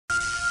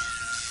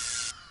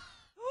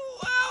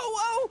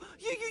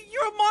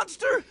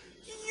monster!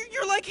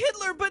 You're like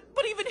Hitler, but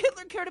even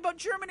Hitler cared about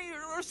Germany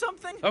or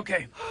something.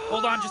 Okay,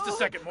 hold on just a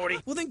second, Morty.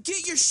 Well, then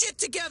get your shit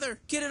together.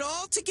 Get it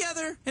all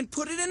together and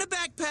put it in a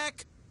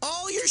backpack.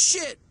 All your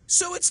shit,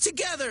 so it's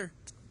together.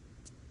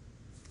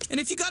 And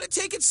if you gotta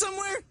take it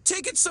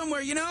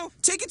somewhere, you know?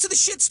 Take it to the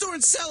shit store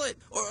and sell it.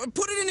 Or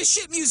put it in a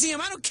shit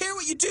museum. I don't care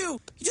what you do.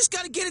 You just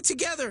gotta get it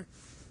together.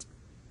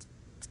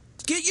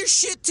 Get your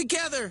shit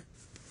together.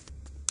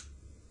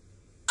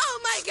 Oh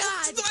my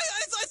God!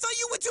 I thought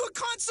you went to a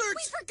concert!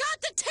 We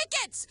forgot the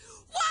tickets!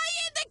 Why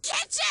in the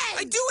kitchen?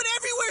 I do it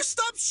everywhere!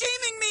 Stop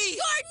shaming me!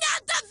 You're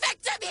not the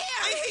victim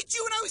here! I hate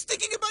you and I was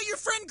thinking about your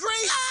friend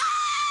Grace!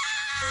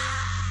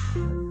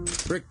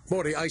 Rick,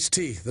 Morty, iced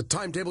tea. The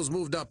timetable's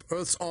moved up.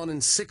 Earth's on in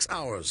 6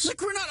 hours.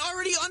 Like we're not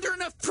already under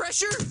enough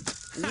pressure?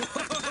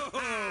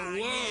 Whoa!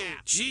 Yeah.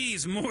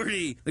 Jeez,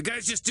 Morty. The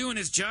guy's just doing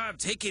his job.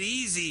 Take it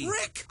easy.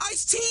 Rick,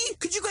 iced tea?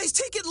 Could you guys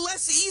take it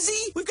less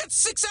easy? We've got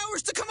 6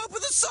 hours to come up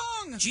with a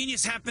song!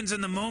 Genius happens in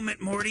the moment,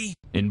 Morty.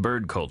 In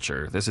bird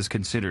culture, this is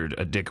considered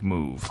a dick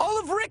move. All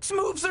of Rick's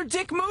moves are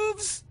dick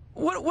moves?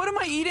 What am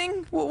I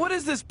eating? What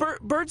is this,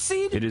 bird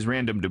seed? It is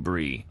random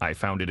debris. I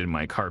found it in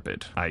my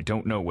carpet. I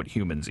don't know what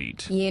humans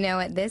eat. You know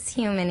what this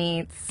human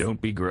eats. Don't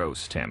be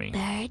gross, Tammy.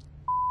 Bird.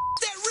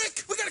 That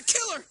Rick! We gotta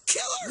kill her!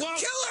 Kill her! Whoa.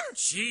 Kill her!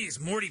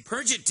 Jeez, Morty,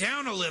 purge it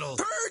down a little.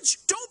 Purge!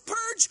 Don't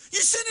purge!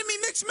 You're sending me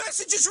mixed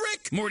messages,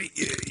 Rick! Morty,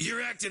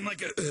 you're acting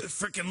like a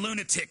frickin'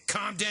 lunatic.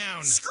 Calm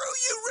down. Screw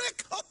you,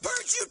 Rick! I'll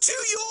purge you too,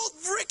 you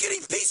old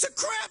rickety piece of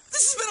crap!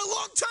 This has been a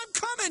long time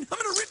coming! I'm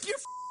gonna rip your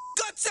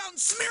guts out and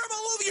smear them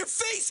all over your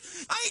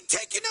face! I ain't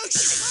taking no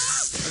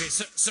shit! Okay,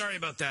 sorry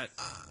about that.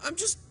 I'm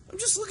just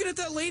looking at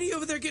that lady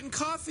over there getting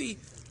coffee.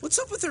 What's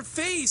up with her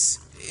face?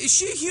 Is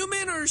she a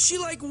human or is she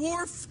like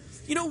Worf?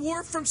 You know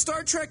Worf from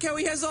Star Trek, how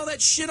he has all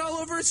that shit all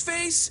over his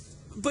face?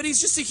 But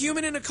he's just a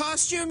human in a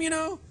costume, you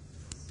know?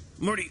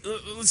 Morty,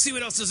 let's see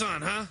what else is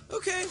on, huh?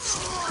 Okay.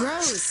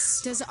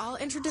 Gross. Does all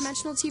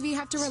interdimensional TV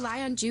have to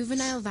rely on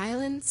juvenile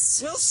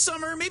violence? Well,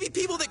 Summer, maybe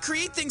people that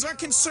create things aren't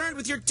concerned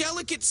with your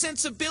delicate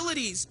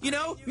sensibilities, you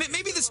know?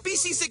 Maybe the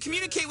species that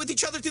communicate with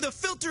each other through the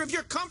filter of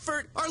your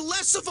comfort are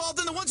less evolved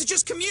than the ones that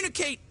just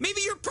communicate.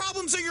 Maybe your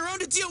problems are your own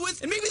to deal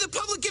with, and maybe the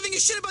public giving a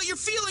shit about your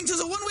feelings is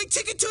a one-way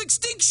ticket to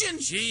extinction.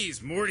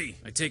 Jeez, Morty.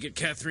 I take it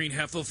Catherine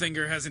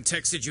Heffelfinger hasn't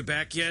texted you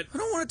back yet? I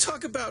don't want to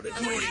talk about it.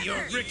 Morty, your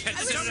Rick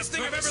has the dumbest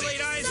thing I've ever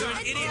laid eyes on.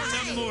 Idiot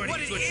dumb Morty.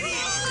 What an idiot.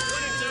 What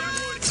a dumb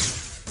Morty.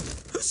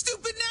 Who's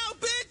stupid now,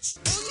 bitch?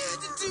 All you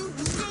had to do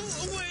was go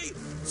away.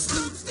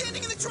 Stop standing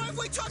in the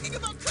driveway talking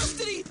about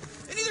custody.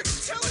 And either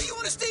tell her you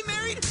want to stay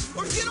married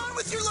or get on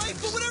with your life.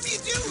 But whatever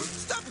you do,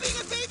 stop being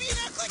a baby and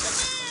act like a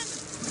man.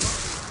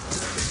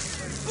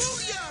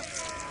 Booyah!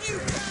 You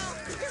pal.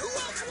 Who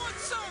else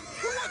wants some?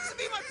 Who wants to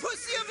be my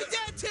pussy of a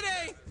dad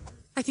today?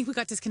 I think we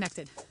got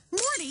disconnected.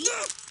 Morty!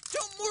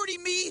 Don't Morty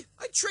me!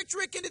 I tricked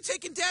Rick into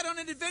taking Dad on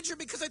an adventure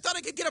because I thought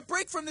I could get a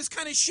break from this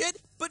kind of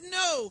shit. But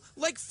no,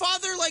 like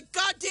father, like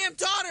goddamn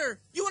daughter.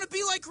 You want to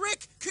be like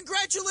Rick?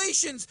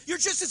 Congratulations! You're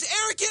just as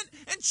arrogant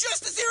and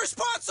just as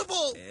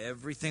irresponsible!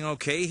 Everything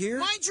okay here?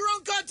 Mind your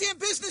own goddamn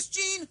business,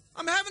 Gene!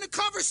 I'm having a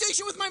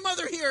conversation with my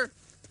mother here.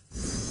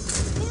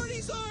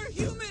 Mortys are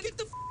human! Get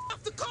the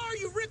off the car,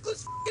 you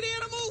rickless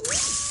animal!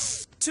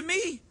 To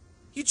me,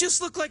 you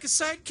just look like a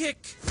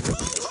sidekick. Oh,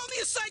 call me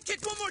a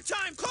sidekick one more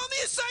time. Call me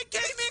a sidekick.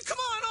 Hey, man, come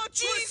on. Oh,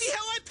 jeez. See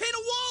how I paint a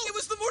wall? It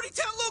was the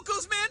Mortytown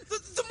Locos, man.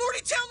 The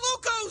Mortytown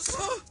Locos.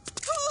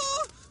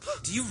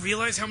 Do you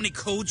realize how many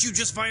codes you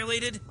just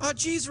violated? Oh,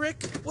 jeez,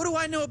 Rick. What do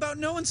I know about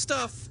knowing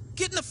stuff?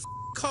 Get in the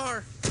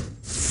car.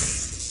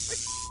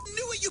 I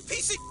knew it, you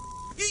piece of...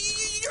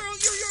 You're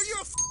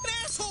a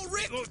asshole,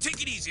 Rick. Oh, take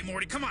it easy,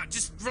 Morty. Come on,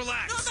 just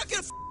relax. No, I'm not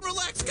gonna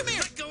relax. Come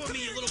here. Let go of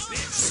me, you little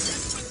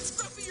bitch.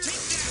 Take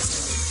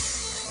that.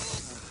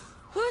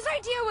 Whose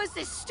idea was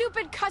this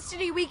stupid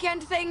custody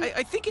weekend thing?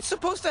 I think it's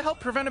supposed to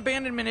help prevent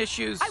abandonment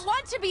issues. I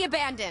want to be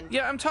abandoned.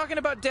 Yeah, I'm talking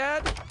about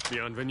Dad.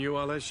 Bienvenue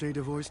à la chez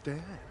divorce,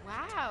 Dad.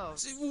 Wow.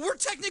 See, we're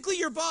technically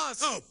your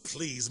boss. Oh,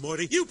 please,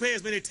 Morty. You pay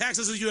as many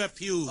taxes as you have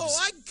pubes. Oh,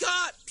 I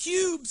got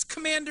pubes,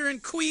 Commander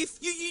and Queef.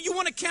 You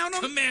want to count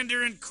them?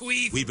 Commander and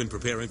Queef. We've been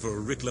preparing for a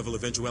Rick-level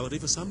eventuality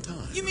for some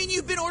time. You mean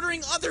you've been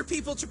ordering other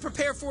people to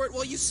prepare for it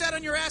while you sat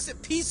on your ass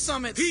at peace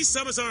summits? Peace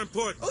summits are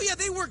important. Oh, yeah,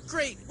 they work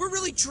great. We're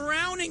really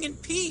drowning in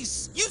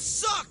peace. You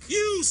suck.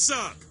 You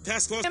suck.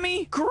 Task force.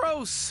 Tammy,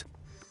 gross.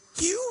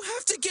 You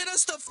have to get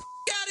us the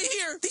out of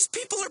here. These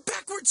people are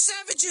backward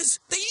savages.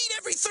 They eat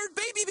every third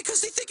baby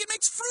because they think it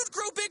makes fruit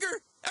grow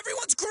bigger.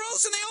 Everyone's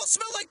gross and they all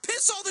smell like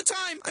piss all the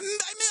time. I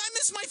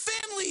miss my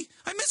family.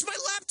 I miss my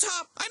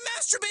laptop. I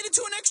masturbated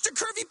to an extra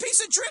curvy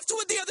piece of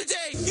driftwood the other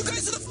day. You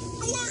guys are the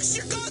worst.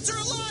 Your gods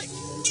are alive.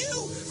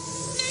 You,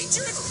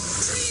 nature, and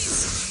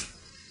trees.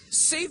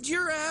 Saved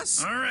your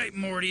ass. All right,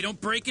 Morty,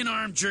 don't break an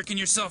arm jerking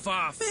yourself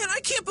off. Man,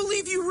 I can't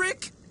believe you,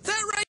 Rick.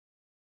 That right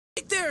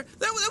there.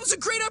 That was a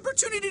great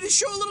opportunity to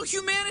show a little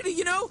humanity,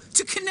 you know?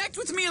 To connect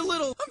with me a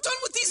little. I'm done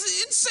with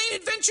these insane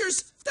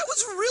adventures. That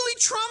was really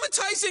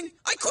traumatizing.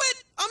 I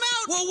quit. I'm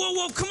out.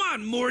 Whoa, come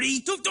on,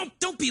 Morty.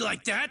 Don't be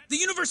like that. The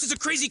universe is a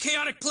crazy,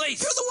 chaotic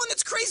place. You're the one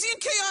that's crazy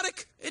and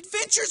chaotic.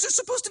 Adventures are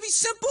supposed to be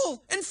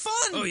simple and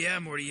fun. Oh, yeah,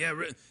 Morty,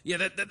 yeah,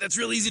 that's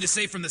real easy to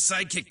say from the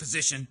sidekick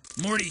position.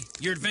 Morty,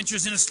 your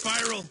adventure's in a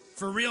spiral.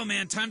 For real,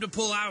 man, time to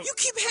pull out. You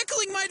keep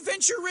heckling my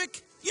adventure,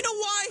 Rick. You know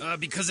why?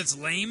 Because it's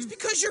lame? It's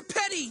because you're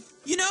petty.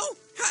 You know?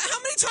 How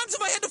many times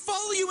have I had to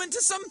follow you into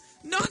some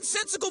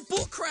nonsensical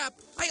bullcrap?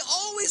 I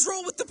always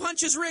roll with the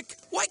punches, Rick.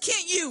 Why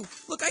can't you?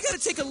 Look, I gotta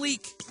take a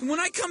leak. And when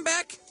I come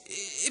back,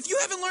 if you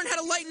haven't learned how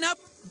to lighten up,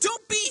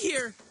 don't be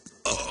here.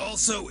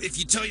 Also, if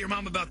you tell your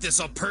mom about this,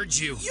 I'll purge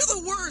you. You're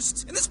the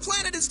worst, and this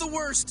planet is the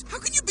worst. How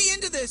can you be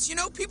into this? You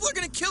know, people are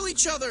gonna kill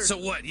each other. So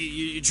what?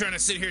 You're trying to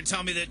sit here and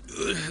tell me that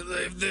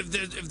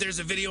if there's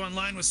a video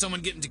online with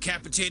someone getting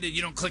decapitated,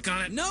 you don't click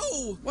on it?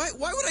 No! Why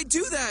would I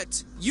do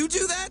that? You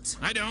do that?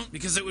 I don't,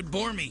 because it would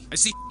bore me. I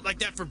see like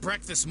that for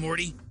breakfast,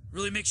 Morty.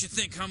 Really makes you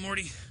think, huh,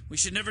 Morty? We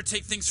should never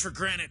take things for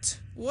granted.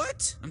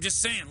 What? I'm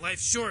just saying,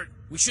 life's short.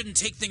 We shouldn't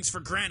take things for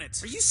granted.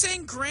 Are you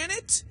saying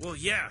granite? Well,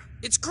 yeah.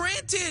 It's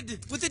granted!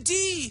 With a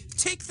D!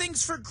 Take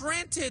things for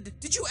granted.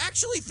 Did you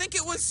actually think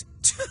it was...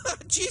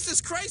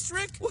 Jesus Christ,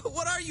 Rick?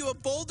 What are you, a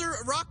boulder,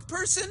 a rock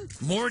person?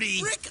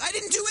 Morty! Rick, I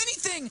didn't do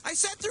anything! I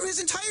sat through his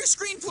entire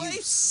screenplay!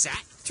 You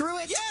sat through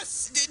it?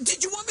 Yes!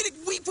 Did you want me to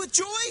weep with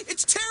joy?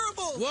 It's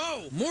terrible!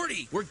 Whoa,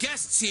 Morty, we're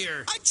guests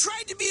here. I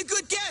tried to be a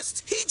good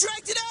guest! He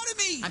dragged it out of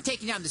me! I'm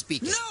taking down this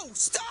beacon. No!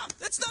 Stop!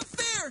 That's not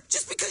fair!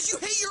 Just because you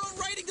hate your own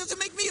writing doesn't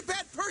make me a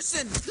bad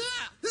person!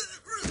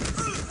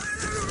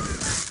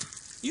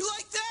 You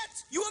like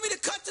that? You want me to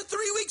cut to 3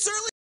 weeks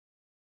early?